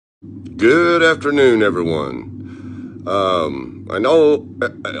Good afternoon, everyone. I know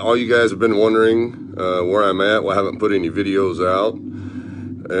all you guys have been wondering where I'm at. Well, I haven't put any videos out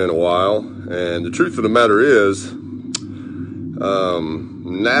in a while. And the truth of the matter is,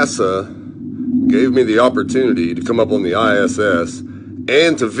 NASA gave me the opportunity to come up on the ISS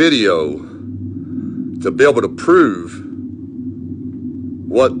and to video to be able to prove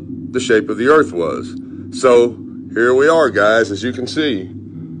what the shape of the Earth was. So here we are, guys, as you can see.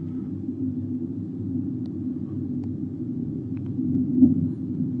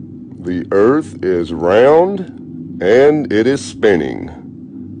 The Earth is round and it is spinning.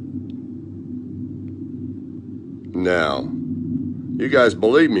 Now, you guys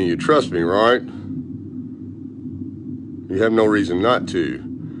believe me, you trust me, right? You have no reason not to.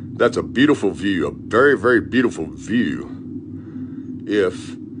 That's a beautiful view, a very, very beautiful view,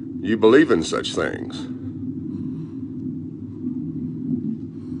 if you believe in such things.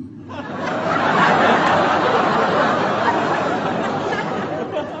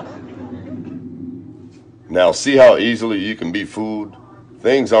 Now, see how easily you can be fooled?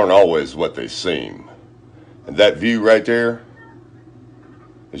 Things aren't always what they seem. And that view right there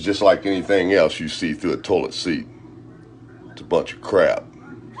is just like anything else you see through a toilet seat. It's a bunch of crap.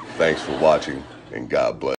 Thanks for watching, and God bless.